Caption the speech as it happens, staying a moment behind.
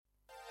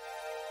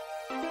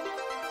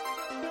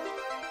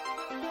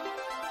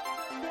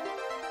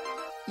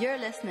You're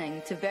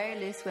listening to Very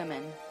Loose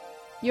Women.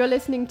 You're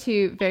listening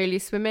to Very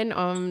Loose Women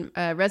on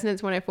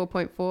Resonance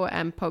 104.4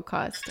 and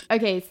podcast.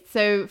 Okay,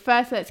 so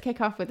first let's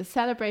kick off with a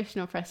celebration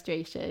or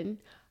frustration.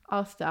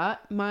 I'll start.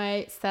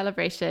 My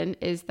celebration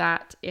is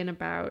that in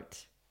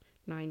about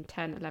 9,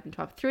 10, 11,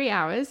 12, 3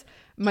 hours,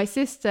 my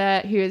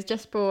sister, who has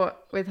just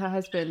bought with her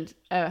husband,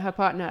 her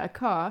partner, a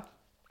car,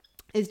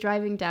 is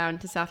driving down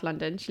to South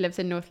London. She lives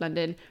in North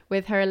London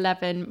with her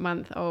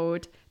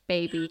 11-month-old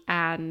baby,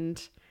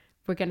 and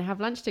we're going to have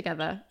lunch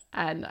together.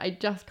 And I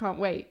just can't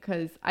wait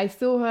because I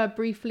saw her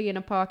briefly in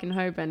a park in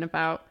Holborn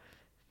about,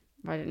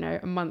 I don't know,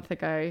 a month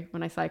ago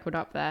when I cycled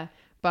up there.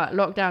 But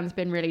lockdown's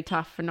been really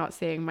tough for not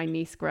seeing my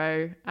niece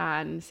grow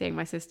and seeing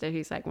my sister,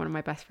 who's like one of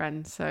my best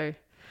friends. So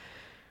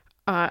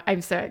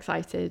I'm so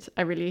excited.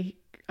 I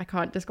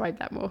can't describe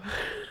that more.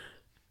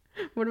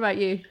 What about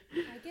you?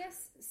 I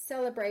guess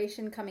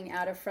celebration coming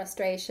out of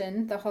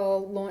frustration. The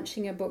whole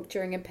launching a book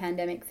during a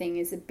pandemic thing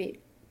is a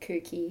bit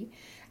kooky.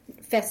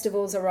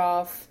 Festivals are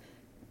off,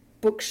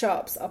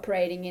 bookshops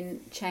operating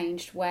in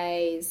changed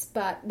ways,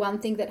 but one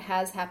thing that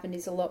has happened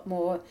is a lot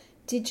more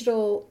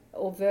digital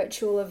or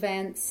virtual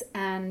events,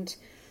 and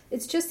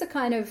it's just the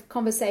kind of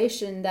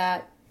conversation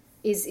that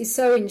is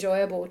so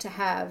enjoyable to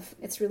have.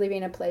 It's really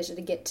been a pleasure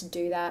to get to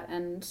do that,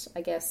 and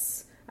I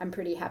guess I'm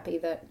pretty happy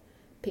that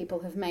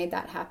people have made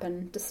that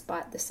happen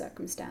despite the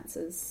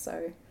circumstances.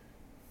 So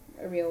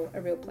a real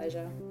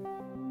pleasure.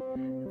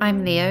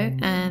 I'm Leo,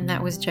 and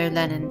that was Joe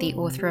Lennon, the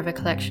author of a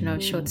collection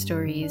of short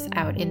stories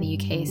out in the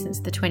UK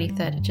since the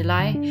 23rd of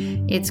July.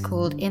 It's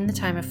called In the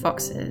Time of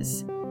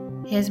Foxes.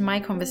 Here's my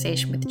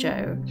conversation with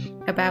Joe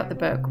about the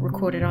book,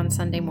 recorded on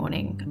Sunday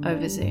morning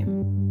over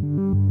Zoom.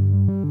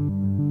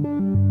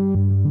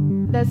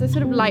 There's a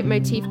sort of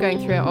leitmotif going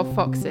through it of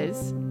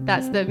foxes.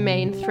 That's the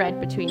main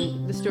thread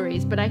between the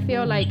stories. But I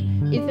feel like,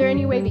 is there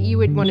any way that you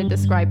would want to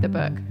describe the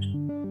book?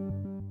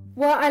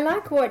 Well, I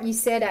like what you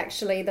said,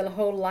 actually, the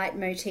whole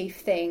leitmotif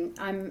thing.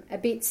 I'm a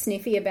bit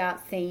sniffy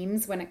about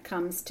themes when it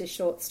comes to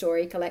short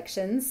story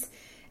collections,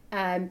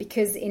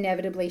 because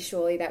inevitably,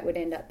 surely that would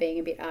end up being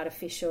a bit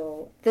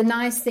artificial. The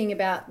nice thing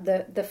about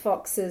the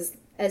foxes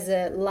as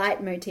a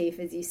leitmotif,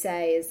 as you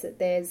say, is that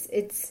there's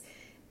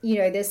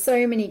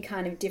so many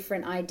kind of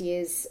different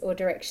ideas or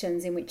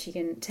directions in which you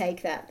can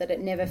take that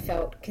it never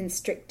felt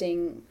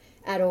constricting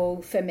at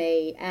all for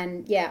me.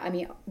 And yeah, I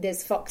mean,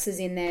 there's foxes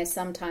in there,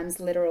 sometimes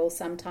literal,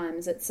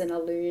 sometimes it's an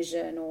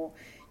illusion or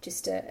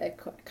just a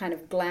kind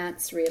of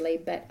glance, really.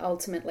 But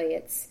ultimately,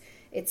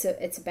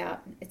 it's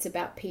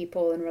about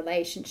people and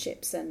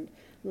relationships and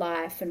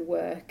life and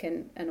work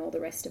and all the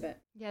rest of it.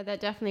 Yeah, that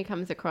definitely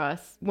comes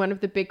across. One of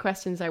the big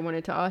questions I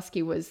wanted to ask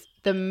you was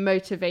the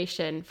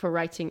motivation for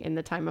writing In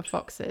the Time of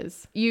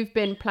Foxes. You've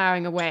been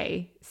ploughing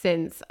away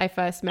since I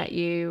first met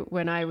you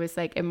when I was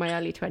like in my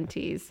early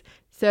 20s.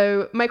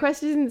 So my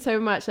question isn't so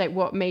much like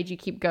what made you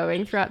keep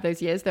going throughout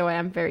those years, though I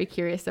am very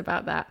curious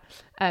about that.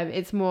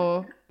 It's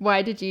more,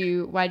 why did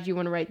you want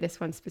to write this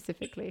one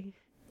specifically?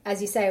 As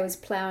you say, I was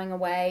ploughing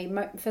away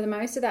for the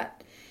most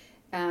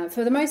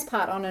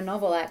part on a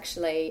novel,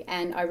 actually,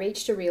 and I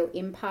reached a real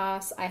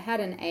impasse. I had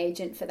an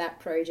agent for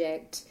that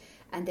project,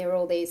 and there were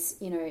all these,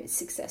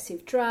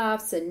 successive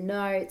drafts and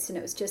notes, and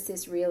it was just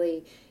this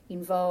really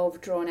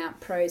involved,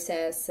 drawn-out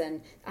process,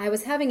 and I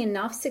was having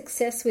enough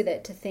success with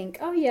it to think,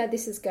 oh yeah,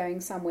 this is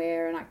going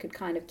somewhere, and I could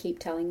kind of keep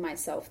telling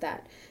myself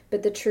that.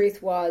 But the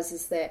truth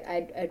is that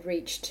I'd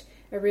reached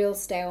a real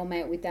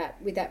stalemate with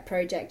that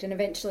project, and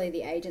eventually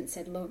the agent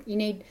said, look, you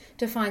need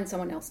to find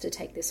someone else to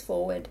take this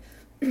forward.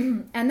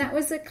 And that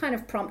was a kind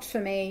of prompt for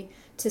me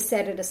to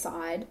set it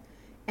aside.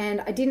 And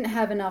I didn't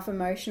have enough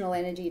emotional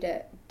energy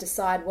to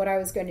decide what I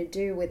was going to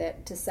do with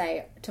it, to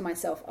say to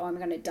myself, oh, I'm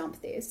going to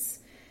dump this.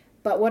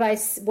 But what I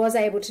was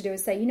able to do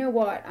is say, you know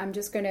what, I'm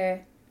just going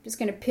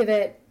to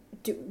pivot,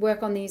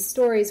 work on these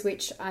stories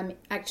which I'm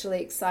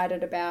actually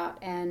excited about,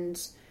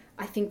 and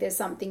I think there's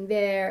something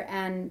there,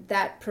 and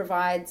that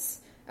provides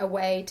a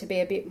way to be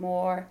a bit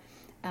more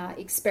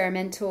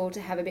experimental,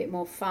 to have a bit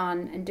more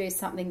fun and do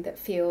something that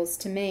feels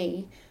to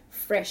me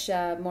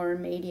fresher, more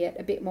immediate,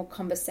 a bit more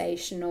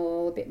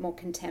conversational, a bit more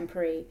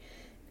contemporary.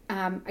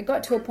 I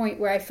got to a point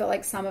where I felt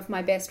like some of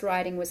my best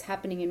writing was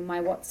happening in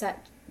my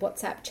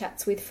WhatsApp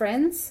chats with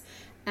friends,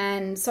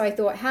 and so I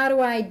thought, how do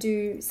I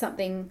do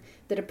something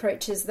that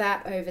approaches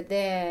that over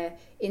there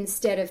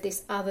instead of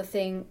this other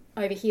thing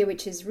over here,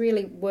 which is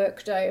really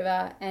worked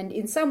over and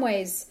in some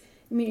ways,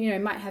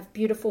 might have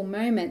beautiful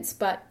moments,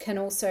 but can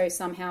also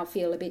somehow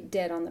feel a bit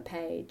dead on the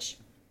page.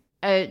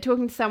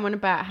 Talking to someone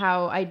about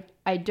how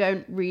I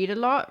don't read a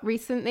lot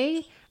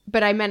recently,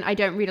 but I meant I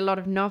don't read a lot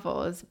of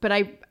novels. But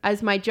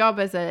as my job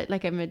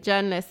I'm a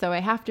journalist, so I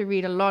have to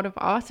read a lot of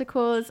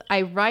articles.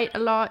 I write a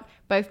lot,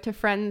 both to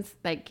friends,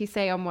 like you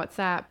say, on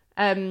WhatsApp.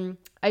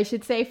 I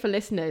should say for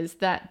listeners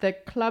that the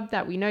club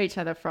that we know each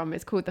other from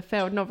is called the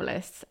Failed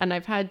Novelists, and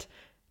I've had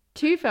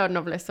 2 failed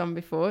novelists on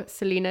before.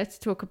 Selena to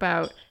talk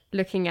about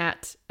looking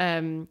at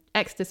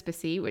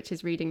ecstaspasy, which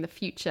is reading the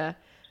future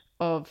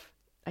of,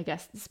 I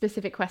guess,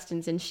 specific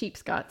questions in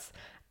sheep's guts,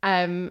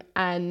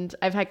 And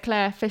I've had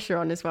Claire Fisher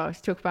on as well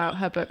to talk about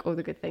her book, All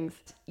the Good Things.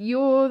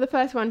 You're the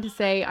first one to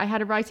say I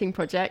had a writing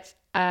project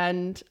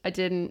and I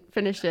didn't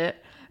finish it,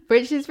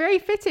 which is very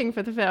fitting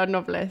for the failed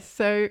novelist.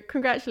 So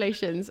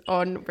congratulations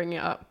on bringing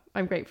it up.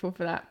 I'm grateful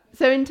for that.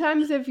 So in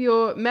terms of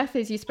your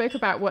methods, you spoke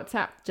about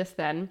WhatsApp just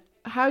then.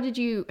 How did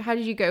you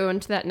go on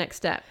to that next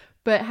step?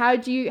 But how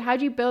do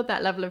you build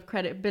that level of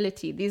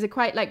credibility? These are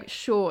quite like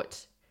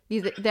short.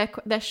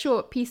 They're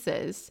short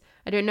pieces.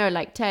 I don't know,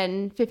 like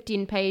 10,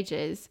 15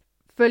 pages,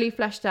 fully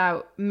fleshed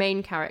out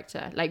main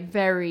character, like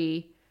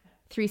very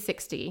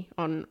 360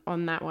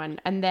 on that one.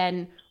 And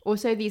then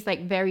also these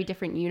like very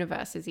different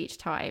universes each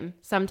time,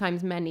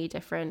 sometimes many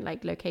different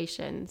like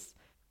locations.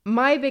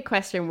 My big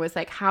question was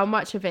like, how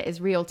much of it is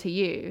real to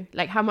you?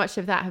 Like how much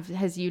of that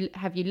have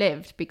you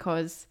lived?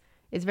 Because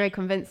it's very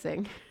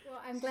convincing.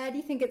 Well, I'm glad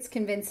you think it's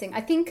convincing.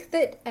 I think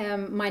that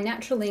my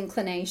natural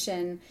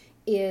inclination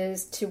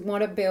is to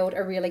want to build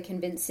a really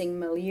convincing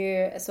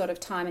milieu, a sort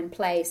of time and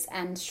place,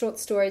 and short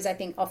stories I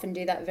think often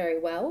do that very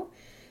well.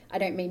 I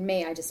don't mean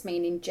me, I just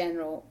mean in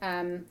general.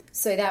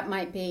 So that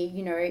might be,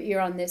 you know,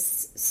 you're on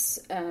this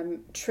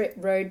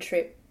road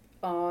trip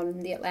on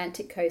the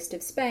Atlantic coast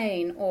of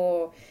Spain,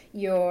 or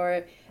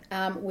you're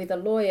with a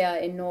lawyer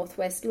in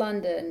northwest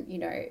London, you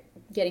know,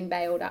 getting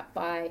bailed up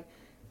by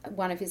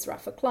one of his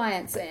rougher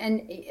clients.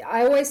 And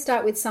I always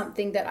start with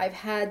something that I've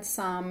had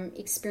some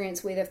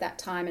experience with of that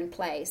time and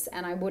place,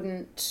 and I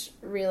wouldn't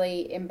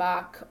really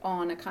embark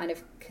on a kind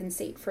of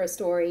conceit for a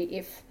story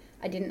if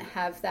I didn't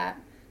have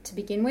that to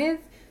begin with.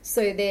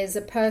 So there's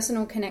a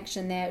personal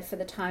connection there for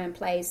the time and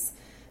place.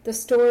 The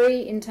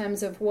story, in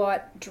terms of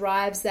what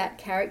drives that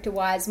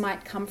character-wise,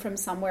 might come from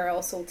somewhere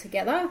else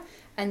altogether,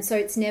 and so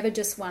it's never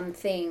just one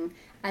thing.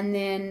 And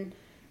then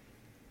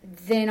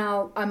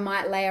I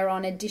might layer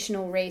on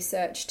additional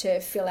research to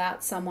fill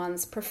out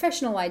someone's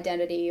professional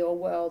identity or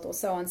world or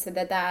so on, so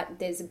that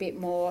there's a bit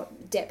more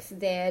depth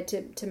there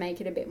to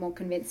make it a bit more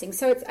convincing.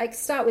 So I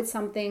start with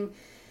something,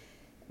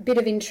 bit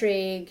of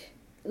intrigue,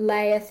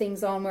 layer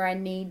things on where I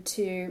need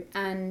to,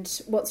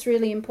 and what's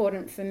really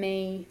important for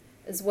me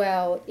as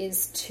well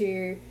is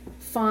to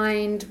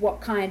find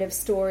what kind of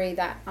story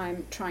that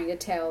I'm trying to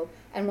tell.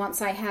 And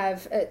once I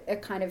have a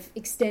kind of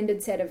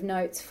extended set of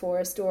notes for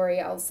a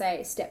story, I'll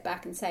step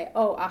back and say,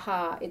 oh,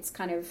 aha, it's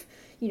kind of,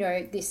 you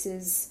know, this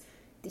is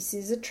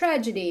a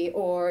tragedy,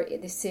 or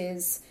this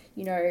is,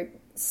 you know,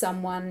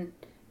 someone,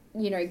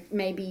 you know,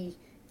 maybe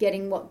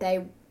getting what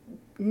they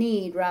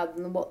need rather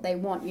than what they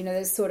want. You know,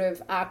 there's sort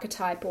of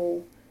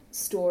archetypal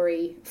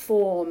story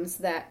forms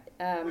that,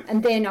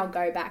 and then I'll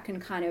go back and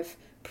kind of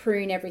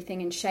prune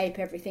everything and shape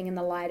everything in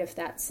the light of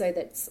that, so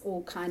that's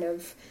all kind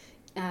of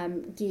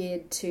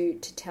geared to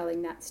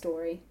telling that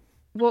story.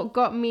 What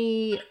got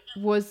me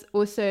was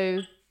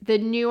also the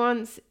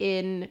nuance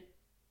in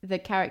the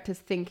character's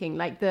thinking,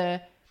 like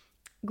the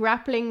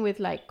grappling with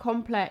like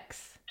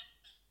complex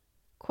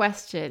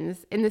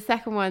questions. In the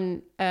second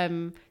one,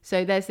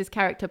 so there's this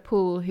character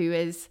Paul who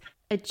is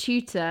a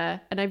tutor,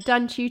 and I've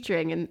done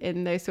tutoring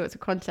in those sorts of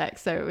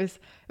contexts, so it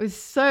was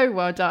so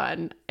well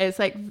done. It's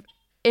like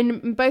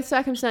in both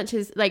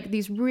circumstances, like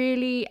these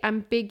really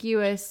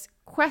ambiguous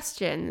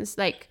questions,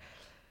 like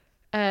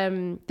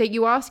that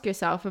you ask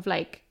yourself of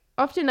like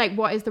often like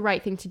what is the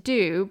right thing to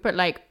do, but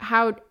like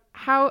how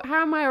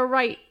am I all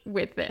right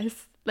with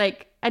this?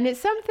 Like, and it's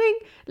something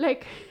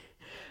like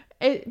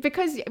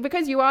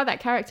because you are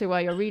that character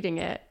while you're reading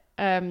it,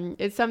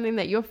 it's something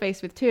that you're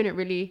faced with too, and it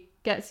really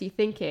gets you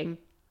thinking.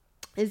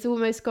 It's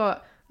almost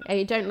got,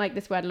 I don't like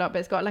this word a lot, but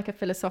it's got like a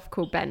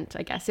philosophical bent,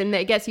 I guess, and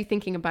it gets you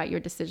thinking about your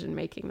decision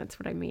making. That's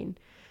what I mean.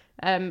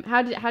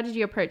 How did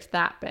you approach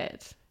that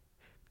bit?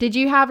 Did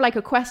you have like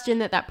a question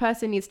that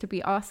person needs to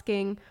be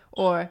asking,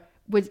 or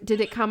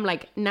did it come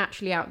like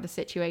naturally out of the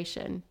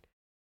situation?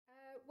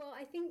 Well,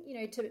 I think, you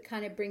know, to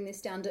kind of bring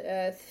this down to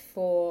earth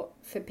for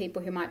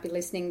people who might be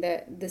listening,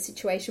 the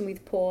situation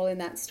with Paul in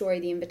that story,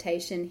 The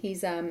Invitation,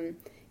 he's an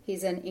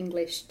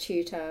English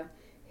tutor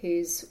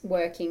who's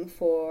working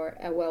for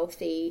a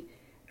wealthy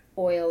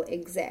oil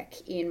exec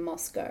in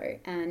Moscow,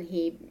 and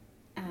he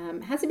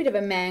has a bit of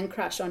a man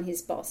crush on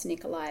his boss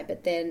Nikolai,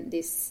 but then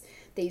these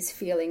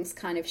feelings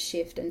kind of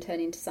shift and turn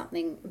into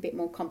something a bit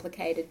more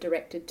complicated,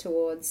 directed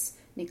towards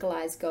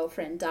Nikolai's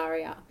girlfriend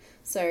Daria.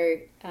 So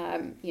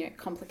you know,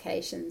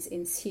 complications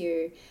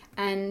ensue.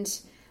 And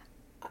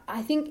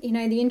I think, you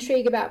know, the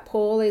intrigue about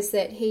Paul is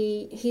that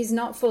he's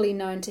not fully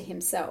known to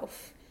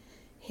himself.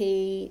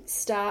 He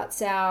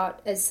starts out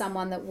as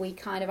someone that we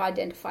kind of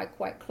identify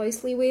quite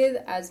closely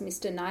with as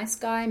Mr. Nice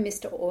Guy,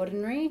 Mr.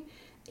 Ordinary.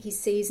 He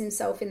sees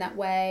himself in that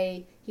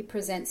way, he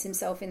presents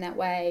himself in that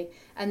way,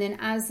 and then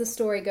as the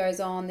story goes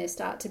on, there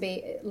start to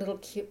be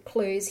little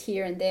clues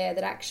here and there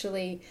that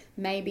actually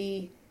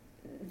maybe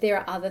there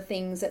are other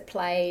things at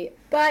play.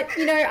 But,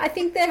 you know, I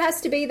think there has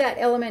to be that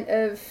element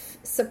of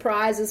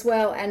surprise as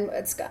well, and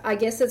I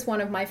guess it's one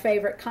of my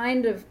favorite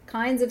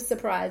kinds of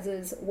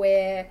surprises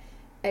where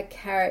a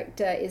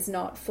character is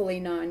not fully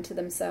known to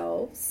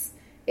themselves.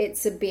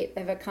 It's a bit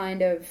of a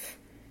kind of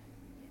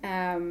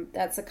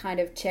that's a kind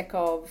of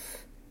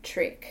Chekhov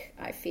trick,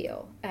 I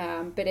feel.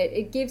 But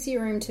it gives you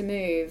room to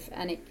move,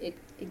 and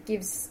it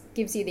gives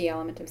you the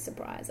element of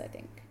surprise, I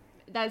think.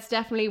 That's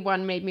definitely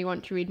one made me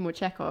want to read more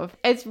Chekhov.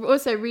 It's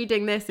also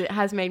reading this, it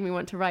has made me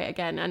want to write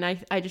again. And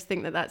I just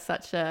think that that's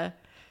such a,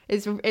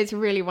 it's a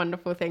really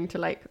wonderful thing to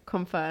like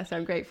confer. So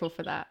I'm grateful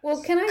for that.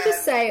 Well, can I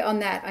just say on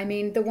that, I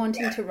mean, the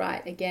wanting to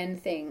write again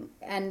thing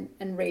and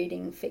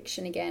reading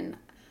fiction again,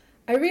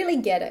 I really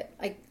get it.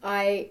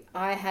 I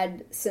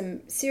had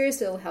some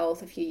serious ill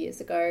health a few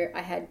years ago.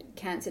 I had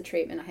cancer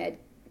treatment. I had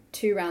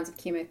 2 rounds of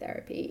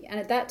chemotherapy. And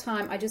at that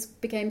time, I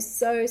just became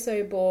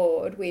so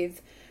bored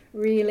with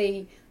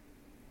really,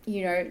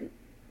 you know,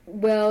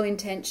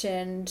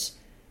 well-intentioned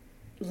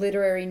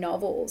literary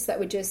novels that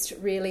were just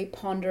really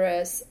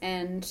ponderous,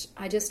 and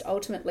I just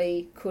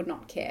ultimately could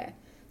not care.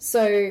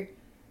 So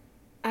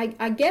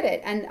I get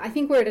it, and I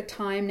think we're at a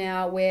time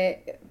now where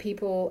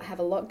people have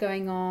a lot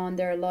going on.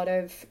 There are a lot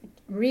of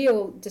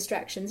real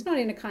distractions, not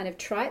in a kind of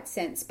trite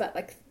sense, but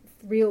like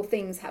real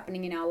things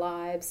happening in our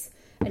lives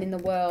and in the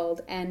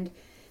world, and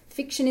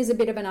fiction is a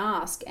bit of an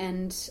ask,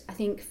 and I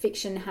think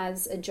fiction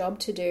has a job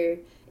to do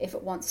if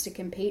it wants to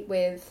compete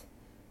with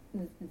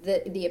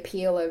the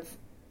appeal of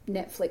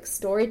Netflix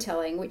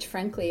storytelling, which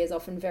frankly is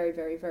often very,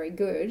 very, very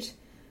good,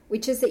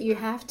 which is that you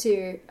have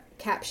to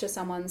capture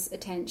someone's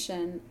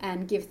attention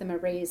and give them a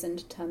reason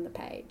to turn the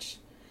page.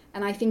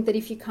 And I think that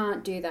if you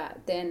can't do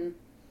that, then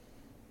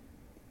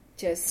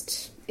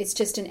it's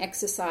just an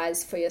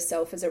exercise for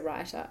yourself as a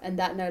writer, and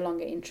that no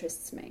longer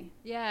interests me.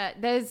 Yeah,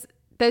 there's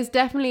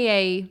definitely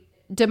a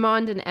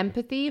demand and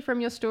empathy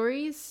from your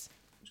stories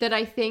that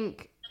I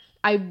think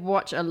I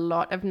watch a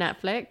lot of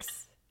Netflix,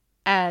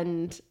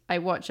 and I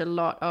watch a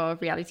lot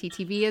of reality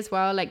TV as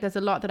well. Like there's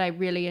a lot that I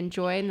really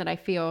enjoy and that I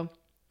feel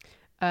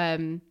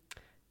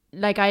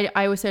like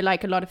I also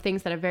like a lot of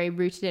things that are very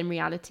rooted in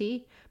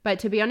reality. But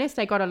to be honest,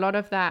 I got a lot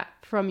of that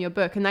from your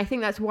book. And I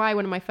think that's why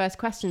one of my first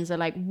questions are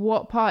like,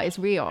 what part is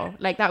real?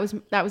 Like that was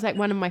like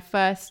one of my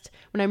first,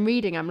 when I'm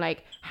reading, I'm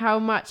like, how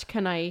much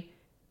can I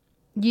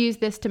use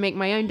this to make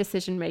my own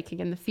decision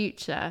making in the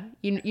future?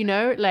 You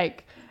know,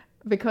 like,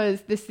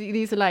 because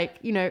these are like,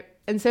 you know,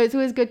 and so it's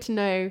always good to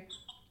know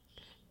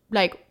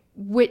like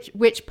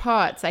which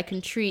parts I can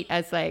treat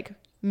as like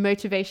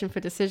motivation for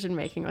decision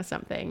making or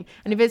something.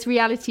 And if it's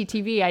reality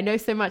TV, I know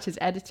so much is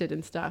edited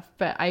and stuff,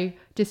 but I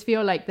just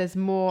feel like there's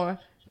more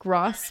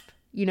grasp,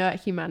 you know, at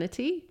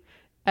humanity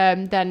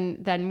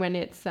than when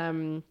it's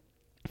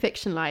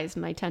fictionalized.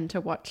 And I tend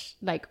to watch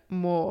like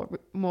more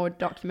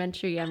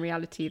documentary and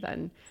reality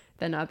than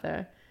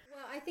other.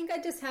 Well, I think I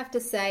just have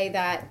to say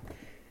that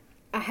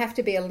I have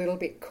to be a little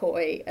bit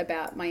coy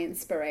about my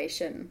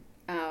inspiration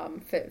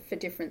for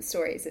different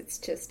stories. It's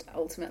just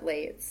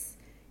ultimately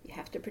you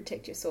have to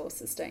protect your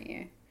sources, don't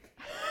you?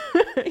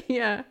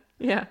 Yeah.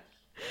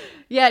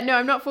 No,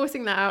 I'm not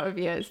forcing that out of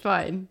you. It's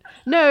fine.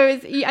 No,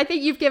 I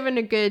think you've given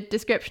a good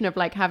description of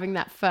like having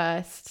that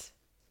first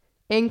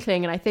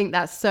inkling, and I think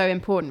that's so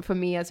important for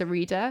me as a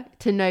reader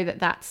to know that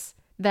that's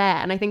there.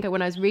 And I think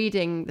when I was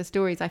reading the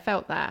stories, I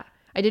felt that.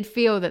 I did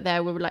feel that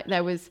there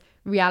was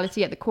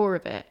reality at the core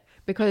of it,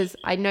 because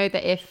I know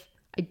that if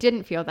I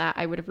didn't feel that,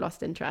 I would have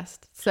lost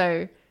interest.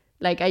 So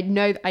like I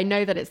know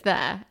that it's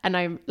there, and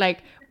I'm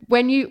like,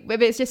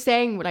 if it's just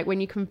saying like when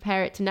you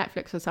compare it to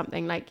Netflix or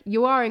something, like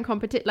you are in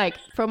competition, like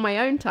from my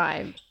own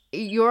time,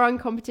 you're in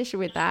competition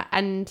with that,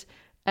 and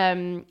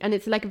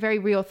it's like a very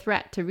real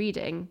threat to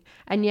reading.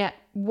 And yet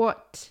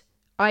what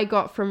I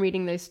got from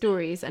reading those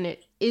stories, and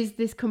it is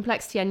this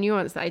complexity and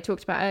nuance that I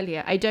talked about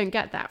earlier, I don't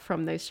get that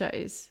from those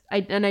shows. I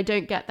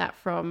don't get that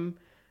from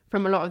a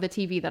lot of the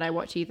TV that I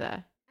watch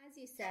either.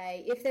 You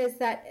say,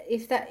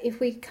 if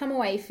we come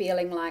away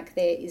feeling like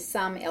there is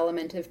some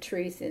element of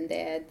truth in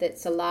there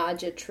that's a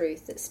larger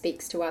truth that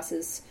speaks to us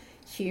as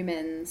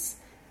humans,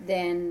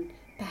 then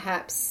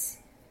perhaps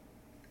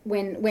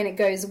when it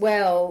goes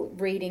well,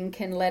 reading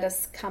can let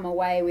us come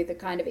away with a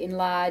kind of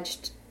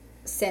enlarged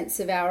sense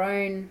of our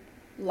own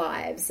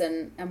lives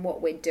and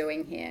what we're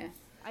doing here.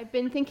 I've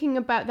been thinking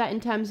about that in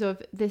terms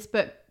of this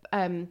book.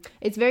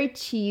 It's very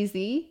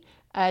cheesy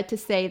to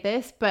say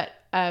this, but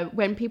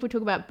when people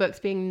talk about books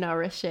being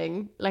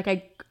nourishing, like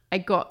I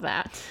got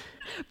that,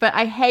 but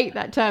I hate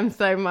that term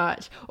so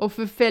much, or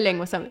fulfilling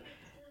or something.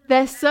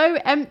 They're so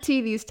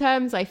empty, these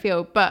terms, I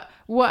feel. But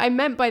what I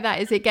meant by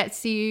that is it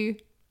gets you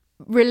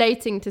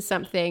relating to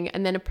something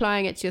and then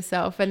applying it to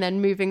yourself and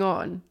then moving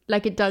on.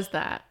 Like it does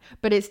that.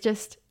 But it's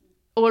just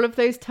all of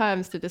those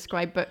terms to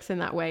describe books in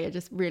that way are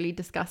just really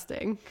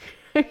disgusting.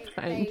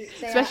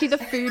 Especially the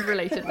food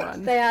related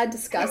ones. They are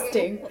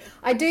disgusting.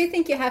 I do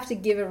think you have to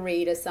give a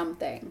reader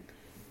something.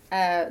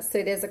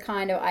 So there's a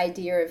kind of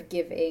idea of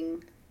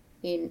giving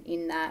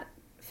in that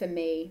for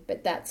me,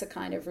 but that's a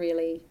kind of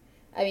really,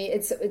 I mean,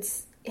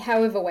 it's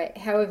however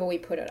we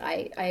put it,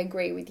 I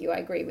agree with you. I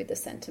agree with the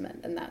sentiment,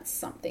 and that's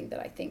something that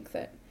I think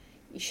that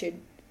you should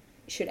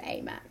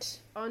aim at.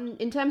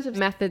 In terms of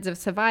methods of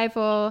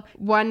survival,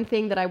 one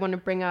thing that I want to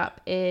bring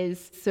up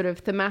is sort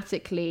of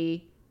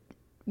thematically,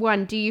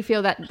 one, do you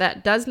feel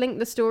that does link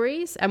the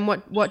stories? And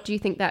what do you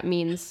think that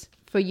means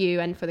for you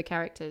and for the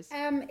characters?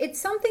 It's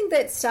something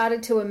that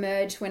started to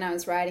emerge when I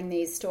was writing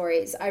these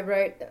stories. I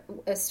wrote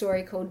a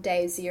story called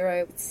Day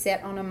Zero,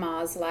 set on a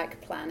Mars-like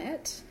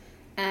planet,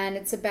 and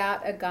it's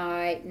about a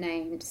guy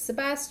named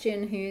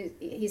Sebastian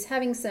he's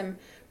having some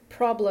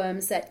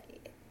problems that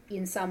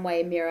in some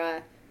way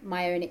mirror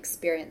my own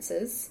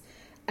experiences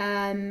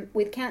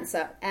with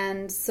cancer.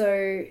 And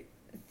so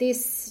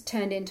this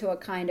turned into a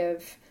kind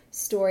of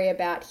story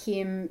about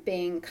him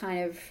being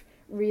kind of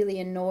really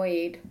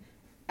annoyed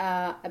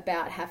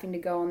about having to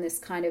go on this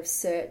kind of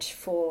search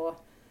for,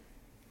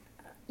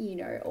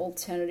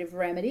 alternative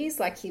remedies.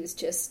 Like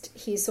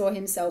he saw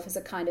himself as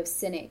a kind of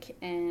cynic,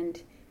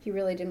 and he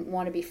really didn't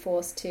want to be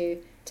forced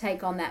to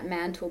take on that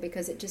mantle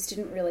because it just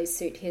didn't really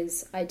suit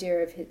his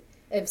idea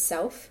of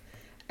self.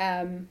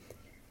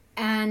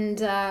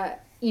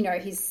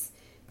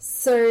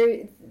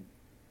 So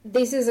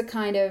this is a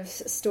kind of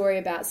story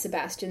about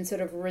Sebastian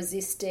sort of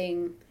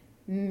resisting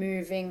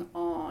moving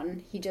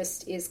on. He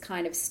just is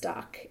kind of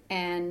stuck.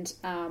 And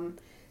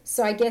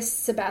so I guess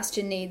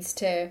Sebastian needs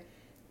to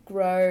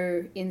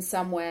grow in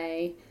some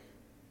way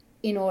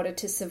in order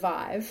to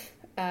survive,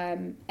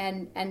 and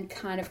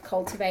kind of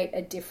cultivate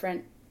a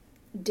different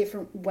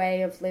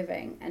way of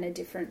living and a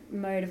different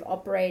mode of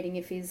operating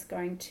if he's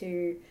going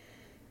to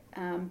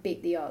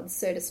beat the odds,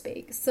 so to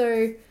speak.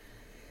 So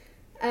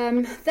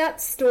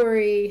that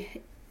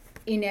story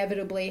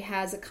inevitably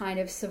has a kind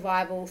of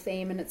survival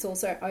theme, and it's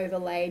also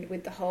overlaid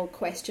with the whole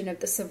question of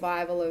the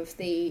survival of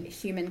the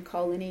human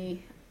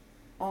colony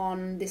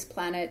on this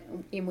planet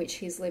in which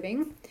he's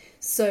living.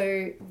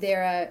 So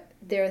there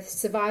are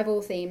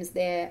survival themes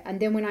there. And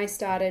then when I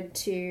started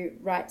to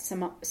write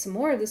some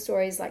more of the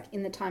stories, like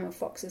In the Time of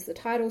Foxes, the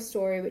title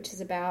story, which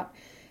is about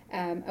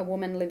a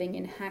woman living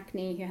in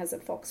Hackney who has a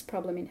fox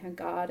problem in her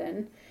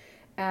garden,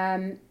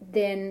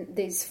 then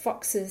these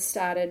foxes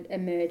started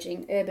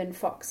emerging, urban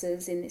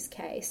foxes in this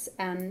case,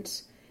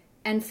 and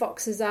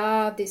foxes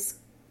are this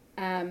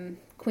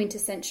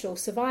quintessential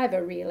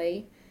survivor,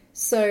 really.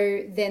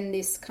 So then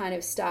this kind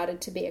of started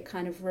to be a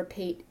kind of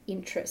repeat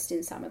interest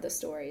in some of the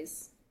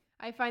stories.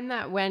 I find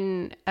that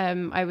when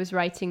I was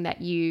writing that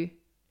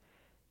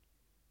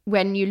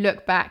when you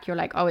look back, you're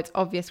like, oh, it's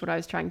obvious what I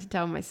was trying to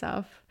tell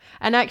myself.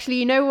 And actually,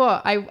 you know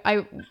what?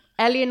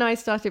 Ellie and I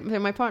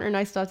my partner and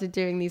I started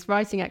doing these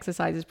writing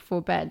exercises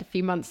before bed a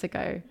few months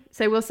ago.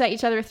 So we'll set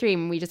each other a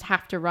theme and we just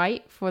have to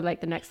write for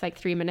like the next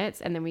 3 minutes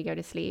and then we go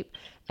to sleep.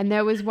 And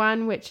there was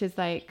one which is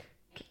like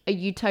a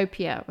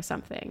utopia or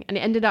something. And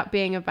it ended up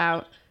being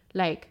about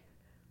like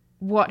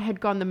what had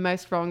gone the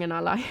most wrong in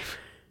our life.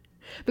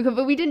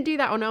 But we didn't do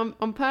that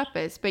on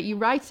purpose, but you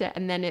write it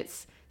and then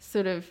it's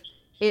sort of,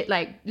 it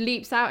like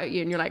leaps out at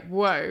you and you're like,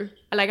 whoa.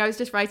 Like I was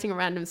just writing a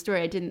random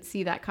story. I didn't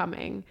see that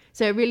coming.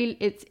 So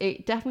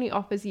it definitely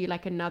offers you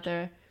like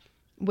another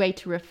way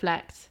to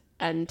reflect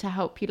and to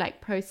help you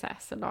like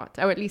process a lot.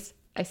 Or at least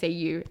I say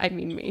you, I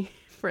mean me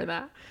for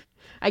that.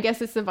 I guess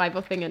a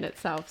survival thing in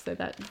itself. So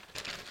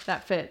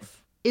that fits.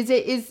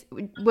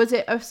 Was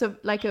it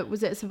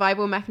a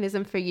survival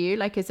mechanism for you?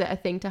 Like, is it a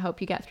thing to help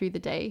you get through the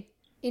day?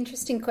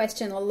 Interesting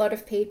question. A lot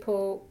of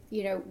people,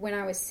 when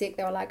I was sick,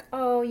 they were like,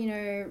 oh,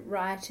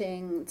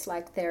 writing, it's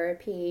like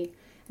therapy.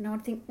 And I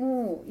would think,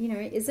 oh,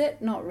 is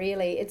it? Not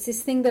really. It's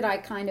this thing that I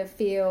kind of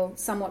feel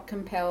somewhat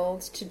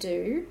compelled to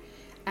do.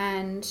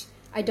 And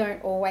I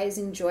don't always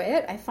enjoy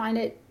it. I find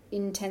it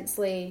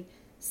intensely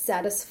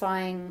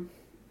satisfying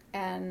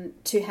and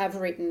to have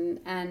written,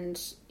 and,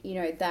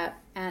 that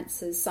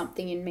answers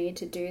something in me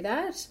to do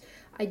that.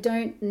 I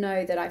don't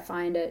know that I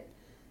find it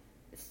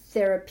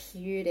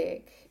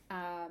therapeutic.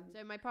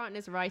 So my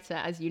partner's a writer,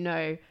 as you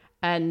know,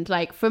 and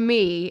like for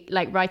me,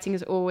 like writing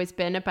has always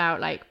been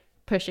about like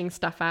pushing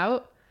stuff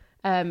out,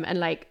 and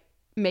like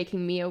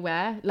making me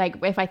aware, like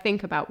if I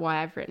think about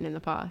why I've written in the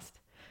past.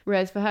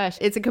 Whereas for her,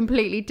 it's a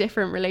completely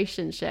different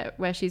relationship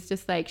where she's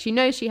just like, she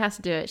knows she has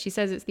to do it. She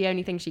says it's the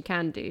only thing she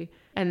can do.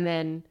 And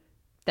then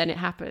it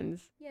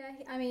happens. Yeah,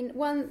 I mean,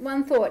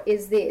 one thought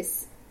is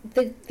this.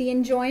 The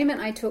enjoyment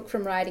I took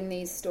from writing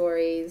these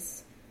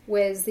stories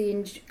was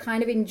the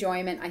kind of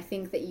enjoyment I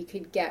think that you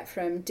could get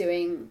from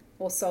doing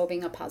or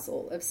solving a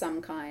puzzle of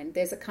some kind.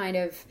 There's a kind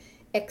of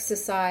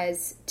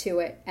exercise to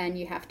it, and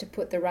you have to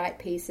put the right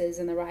pieces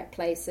in the right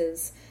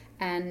places,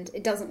 and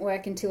it doesn't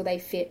work until they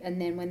fit, and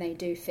then when they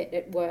do fit,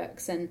 it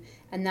works, and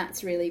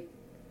that's really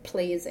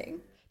pleasing.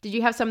 Did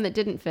you have some that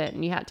didn't fit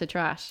and you had to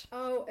trash?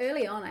 Oh,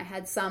 early on I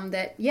had some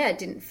that,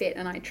 didn't fit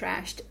and I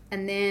trashed.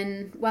 And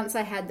then once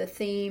I had the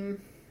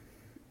theme,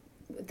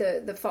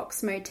 the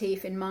fox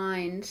motif in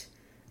mind,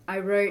 I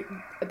wrote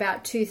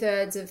about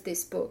 2/3 of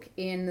this book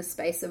in the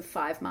space of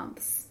 5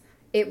 months.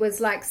 It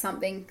was like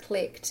something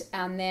clicked,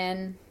 and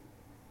then,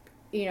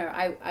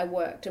 I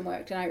worked and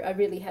I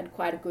really had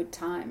quite a good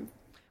time.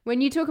 When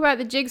you talk about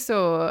the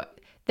jigsaw,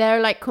 there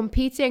are like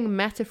competing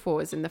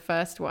metaphors in the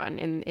first one,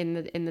 in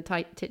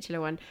the titular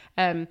one,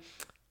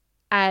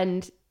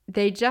 and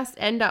they just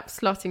end up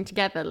slotting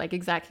together, like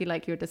exactly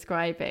like you're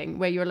describing,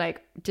 where you're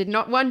like, did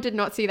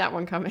not see that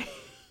one coming.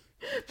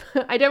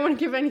 I don't want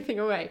to give anything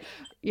away.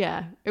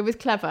 Yeah, it was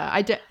clever.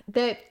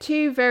 They're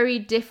two very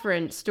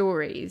different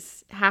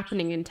stories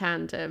happening in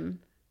tandem.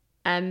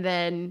 And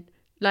then,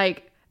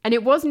 like, and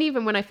it wasn't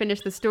even when I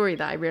finished the story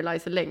that I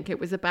realized the link. It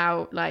was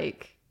about,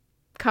 like,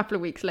 a couple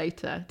of weeks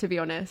later, to be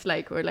honest,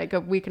 like, or like a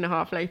week and a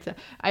half later.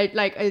 I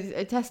like as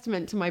a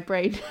testament to my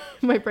brain,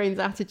 my brain's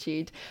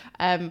attitude.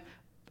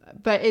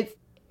 But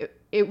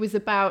it was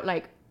about,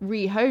 like,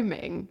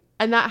 rehoming.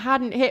 And that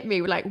hadn't hit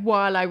me, like,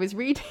 while I was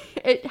reading.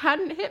 It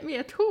hadn't hit me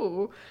at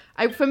all.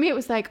 For me, it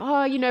was like,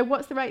 oh, you know,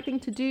 what's the right thing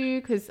to do?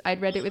 Because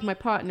I'd read it with my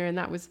partner and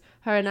that was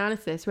her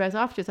analysis. Whereas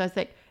afterwards, I was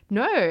like,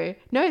 no,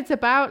 it's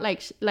about,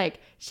 like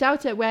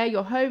shelter, where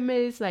your home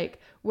is, like,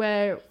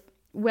 where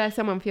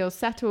someone feels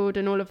settled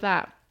and all of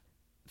that.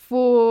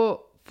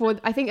 For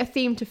I think a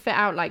theme to fit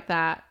out like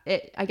that,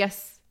 I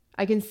guess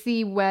I can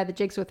see where the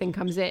jigsaw thing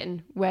comes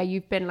in, where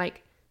you've been,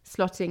 like,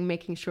 slotting,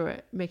 making sure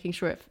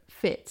it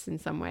fits in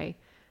some way.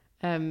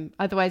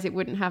 Otherwise it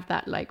wouldn't have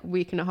that, like,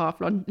 week and a half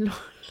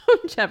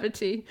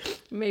longevity.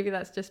 Maybe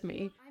that's just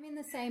me. I'm in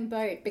the same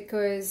boat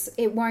because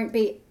it won't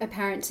be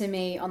apparent to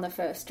me on the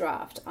first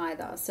draft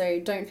either. So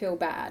don't feel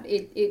bad.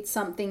 It's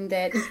something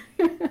that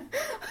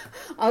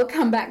I'll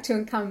come back to.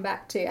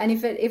 And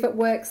if it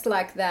works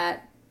like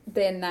that,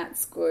 then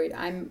that's good.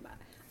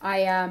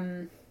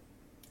 I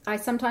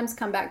sometimes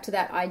come back to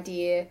that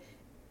idea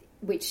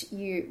which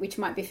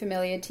might be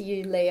familiar to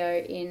you,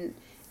 Leo, in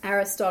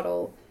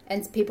Aristotle.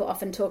 And people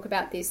often talk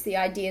about this, the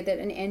idea that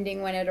an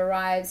ending when it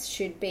arrives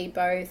should be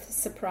both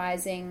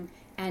surprising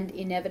and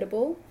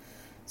inevitable.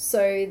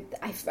 So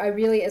I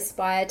really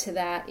aspire to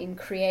that in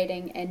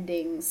creating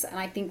endings. And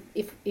I think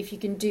if you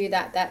can do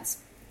that, that's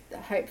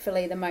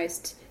hopefully the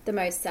most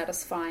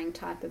satisfying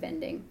type of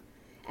ending.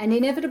 And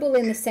inevitable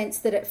in the sense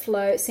that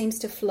it seems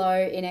to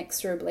flow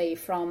inexorably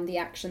from the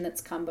action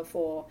that's come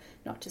before,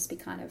 not just be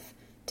kind of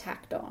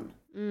tacked on.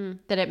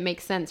 That it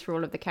makes sense for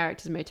all of the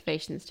characters'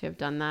 motivations to have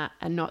done that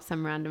and not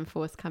some random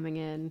force coming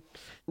in.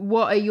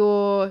 What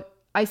are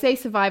I say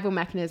survival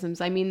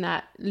mechanisms, I mean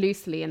that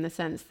loosely in the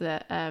sense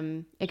that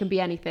it can be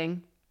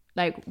anything.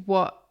 Like,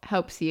 what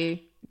helps you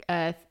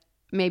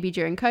maybe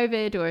during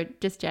COVID or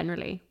just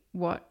generally?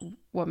 What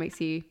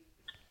makes you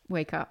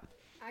wake up?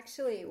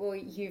 Actually, well,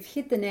 you've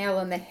hit the nail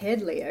on the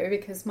head, Leo,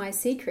 because my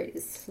secret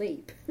is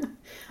sleep.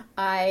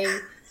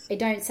 I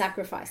don't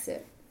sacrifice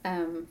it.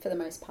 For the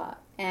most part.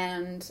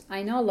 And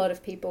I know a lot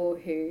of people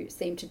who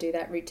seem to do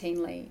that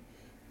routinely.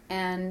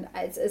 And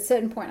at a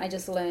certain point, I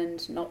just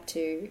learned not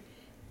to.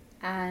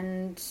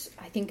 And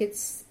I think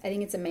it's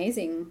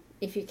amazing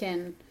if you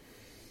can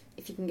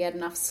get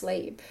enough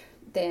sleep,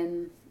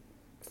 then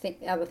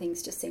other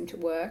things just seem to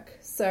work.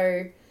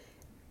 So,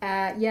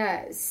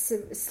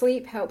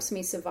 sleep helps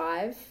me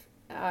survive.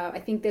 I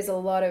think there's a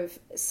lot of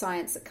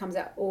science that comes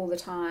out all the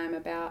time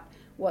about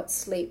what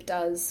sleep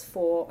does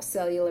for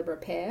cellular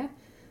repair.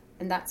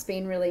 And that's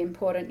been really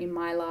important in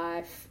my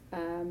life.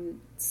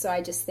 So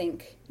I just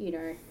think,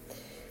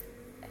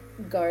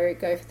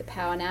 go for the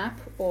power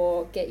nap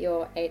or get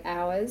your 8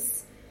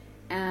 hours.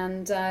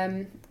 And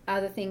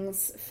other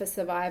things for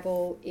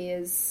survival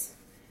is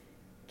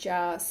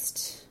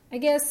just, I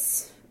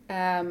guess,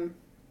 do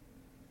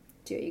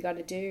what you got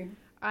to do.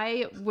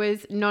 I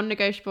was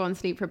non-negotiable on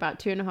sleep for about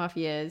 2.5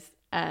 years.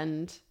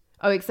 And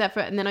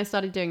then I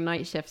started doing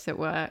night shifts at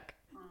work.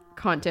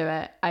 Can't do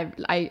it.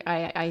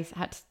 I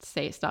had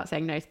to start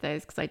saying no to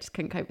those because I just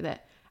couldn't cope with it.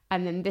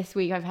 And then this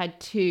week I've had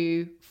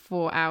 2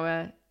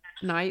 4-hour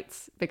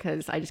nights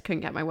because I just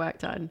couldn't get my work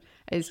done.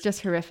 It's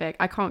just horrific.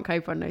 I can't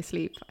cope on no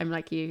sleep. I'm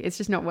like you. It's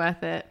just not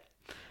worth it.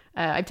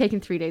 I've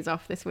taken 3 days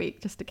off this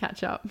week just to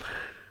catch up.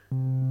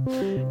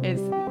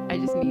 I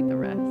just need the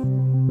rest.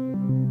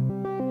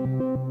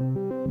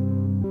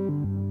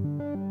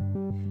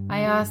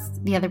 I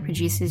asked the other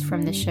producers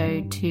from the show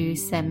to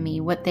send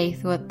me what they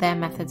thought their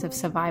methods of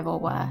survival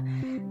were.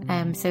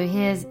 So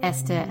here's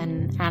Esther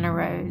and Anna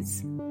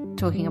Rose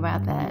talking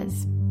about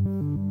theirs.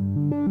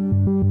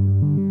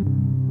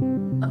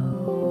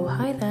 Oh,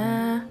 hi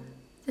there.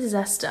 This is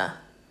Esther.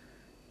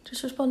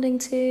 Just responding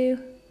to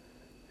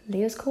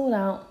Leo's call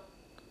out.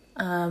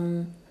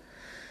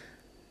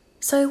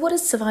 So what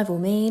does survival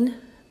mean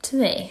to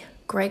me?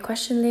 Great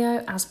question,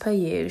 Leo, as per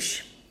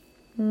usual.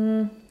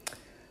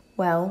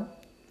 Well,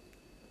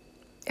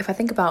 if I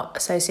think about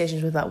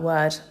associations with that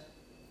word,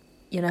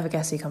 you'll never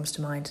guess who comes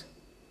to mind.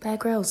 Bear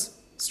Grylls,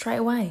 straight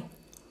away.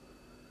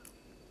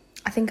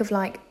 I think of,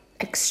 like,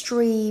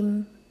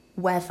 extreme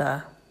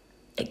weather,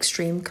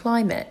 extreme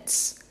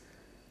climates,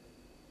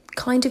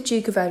 kind of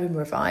Duke of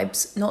Edinburgh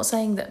vibes. Not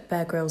saying that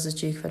Bear Grylls is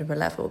Duke of Edinburgh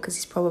level, because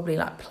he's probably,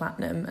 like,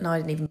 platinum, and I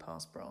didn't even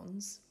pass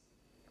bronze.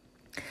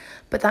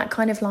 But that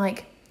kind of,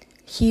 like,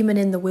 human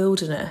in the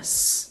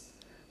wilderness,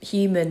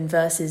 human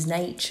versus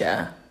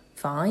nature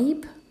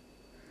vibe.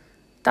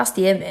 That's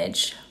the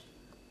image.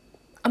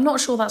 I'm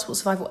not sure that's what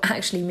survival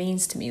actually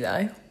means to me,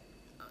 though.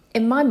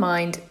 In my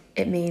mind,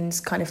 it means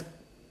kind of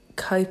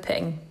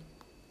coping,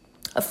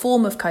 a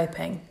form of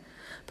coping,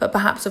 but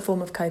perhaps a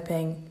form of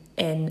coping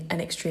in an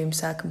extreme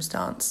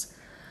circumstance.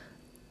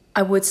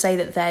 I would say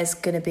that there's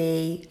going to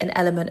be an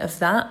element of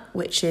that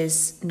which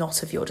is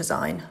not of your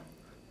design.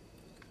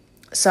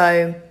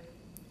 So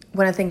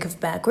when I think of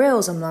Bear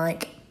Grylls, I'm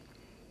like,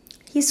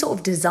 he's sort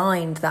of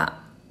designed that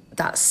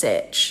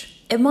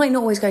sitch. It might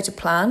not always go to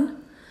plan,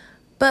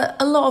 but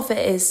a lot of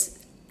it is,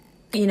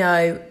 you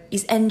know,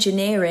 he's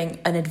engineering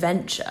an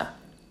adventure.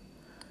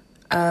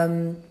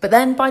 But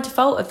then by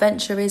default,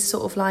 adventure is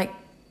sort of like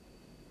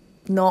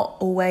not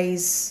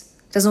always,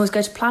 doesn't always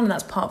go to plan, and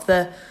that's part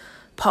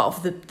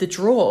of the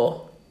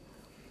draw.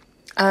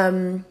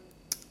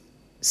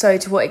 So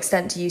to what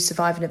extent do you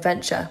survive an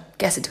adventure?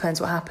 Guess it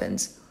depends what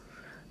happens.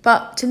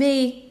 But to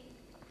me,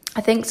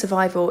 I think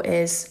survival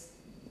is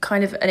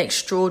kind of an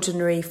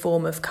extraordinary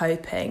form of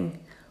coping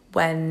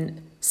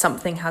when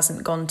something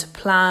hasn't gone to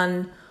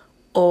plan,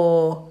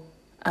 or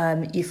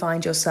you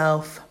find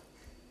yourself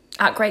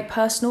at great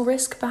personal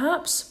risk,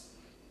 perhaps.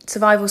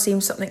 Survival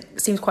seems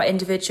quite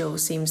individual,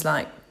 seems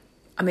like.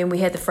 I mean, we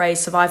hear the phrase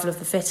survival of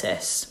the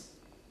fittest.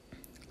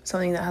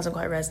 Something that hasn't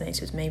quite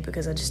resonated with me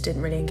because I just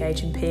didn't really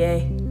engage in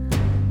PE.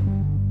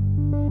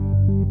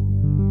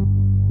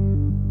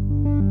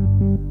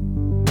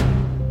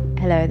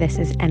 Hello, this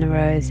is Anna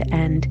Rose,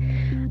 and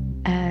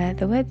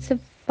the word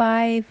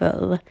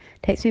survival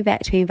takes me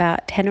back to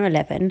about 10 or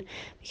 11,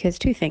 because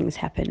two things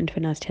happened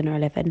when I was 10 or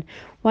 11.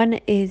 One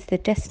is the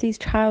Destiny's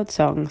Child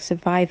song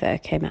Survivor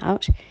came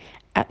out,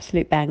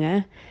 absolute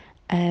banger,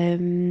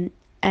 and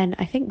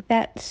I think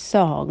that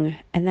song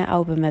and that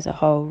album as a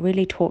whole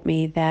really taught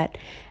me that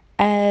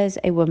as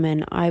a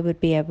woman I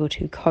would be able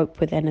to cope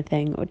with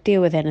anything or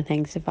deal with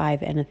anything,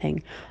 survive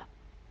anything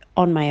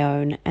on my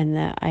own, and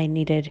that I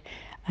needed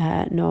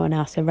no one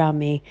else around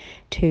me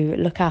to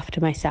look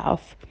after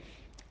myself.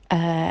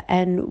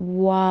 And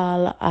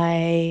while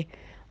I,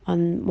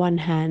 on one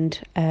hand,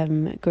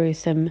 grew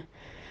some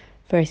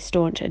very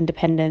staunch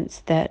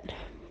independence that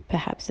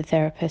perhaps a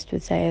therapist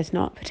would say is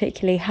not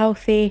particularly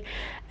healthy,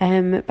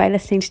 by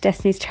listening to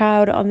Destiny's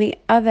Child, on the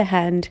other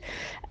hand,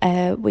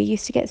 we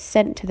used to get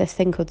sent to this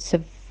thing called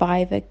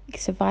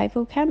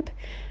survival camp,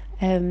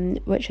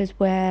 which is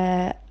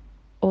where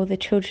all the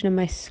children in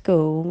my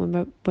school,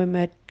 when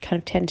we're kind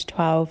of 10 to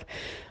 12,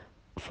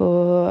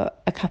 for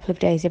a couple of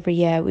days every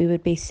year, we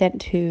would be sent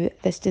to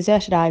this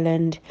deserted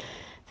island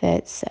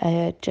that's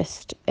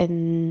just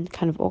in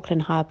kind of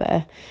Auckland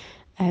Harbour,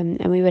 and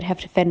we would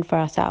have to fend for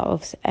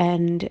ourselves.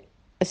 And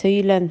so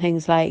you learn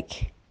things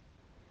like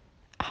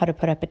how to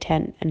put up a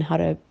tent and how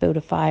to build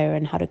a fire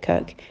and how to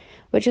cook,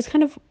 which is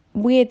kind of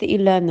weird that you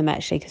learn them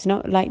actually, because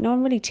no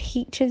one really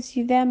teaches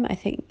you them. I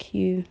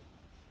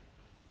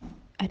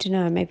don't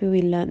know, maybe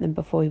we learnt them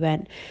before we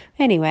went.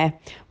 Anyway,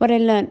 what I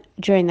learnt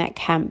during that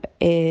camp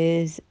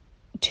is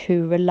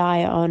to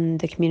rely on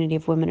the community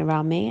of women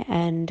around me,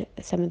 and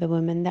some of the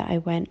women that I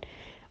went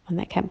on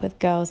that camp with,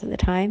 girls at the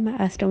time,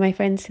 are still my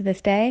friends to this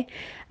day.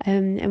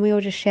 And we all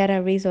just shared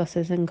our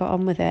resources and got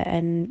on with it,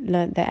 and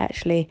learnt that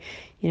actually,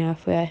 you know,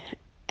 if we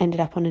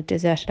ended up on a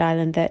deserted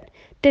island that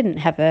didn't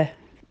have a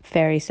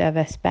ferry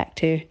service back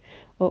to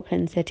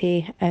Auckland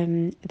City,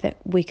 that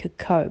we could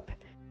cope.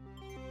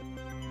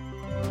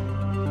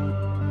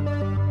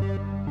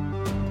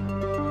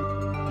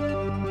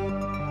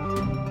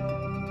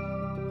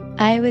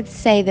 I would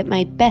say that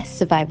my best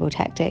survival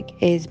tactic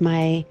is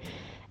my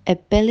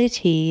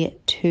ability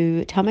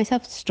to tell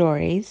myself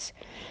stories,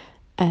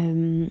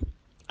 and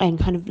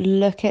kind of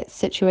look at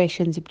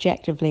situations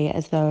objectively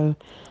as though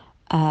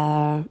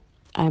I'm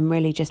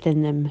really just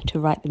in them to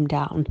write them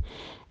down.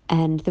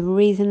 And the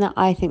reason that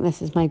I think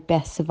this is my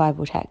best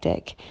survival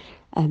tactic,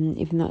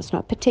 even though it's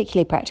not a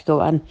particularly practical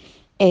one,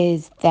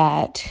 is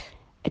that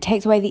it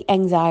takes away the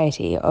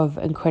anxiety of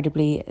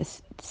incredibly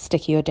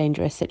sticky or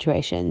dangerous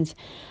situations.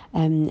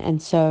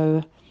 And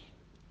so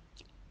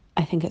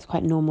I think it's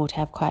quite normal to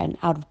have quite an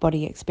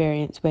out-of-body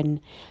experience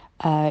when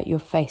you're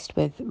faced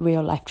with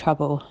real-life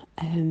trouble.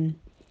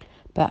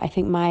 But I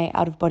think my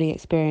out-of-body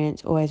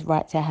experience always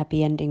writes a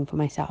happy ending for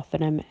myself,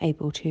 and I'm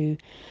able to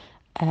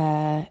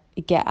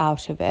get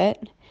out of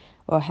it,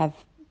 or have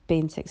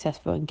been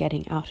successful in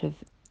getting out of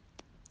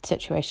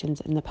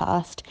situations in the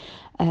past.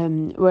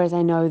 Whereas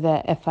I know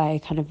that if I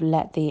kind of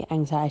let the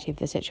anxiety of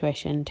the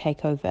situation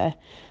take over,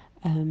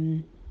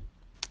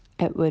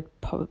 it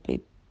would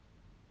probably...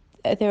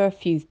 There are a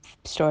few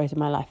stories in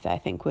my life that I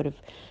think would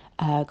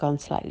have gone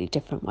slightly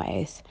different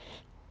ways.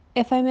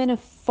 If I'm in a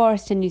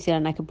forest in New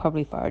Zealand, I could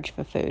probably forage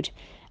for food,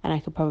 and I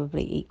could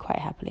probably eat quite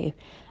happily,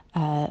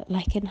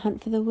 like in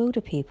Hunt for the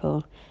Wilder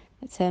People.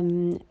 It's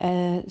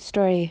a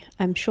story,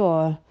 I'm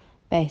sure,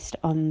 based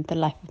on the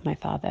life of my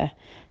father.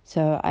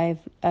 So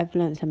I've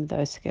learned some of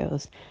those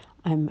skills.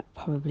 I'm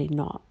probably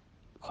not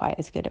quite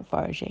as good at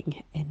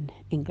foraging in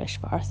English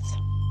forests.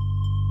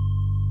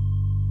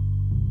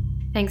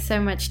 Thanks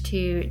so much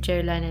to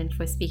Jo Lennon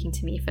for speaking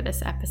to me for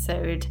this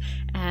episode,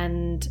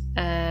 and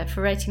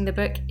for writing the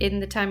book In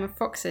the Time of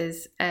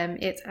Foxes.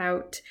 It's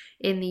out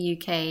in the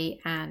UK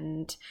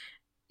and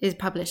is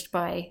published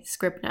by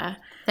Scribner.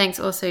 Thanks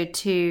also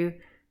to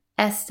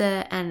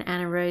Esther and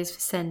Anna Rose for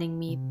sending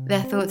me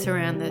their thoughts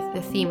around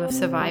the theme of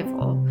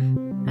survival.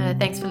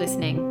 Thanks for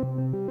listening.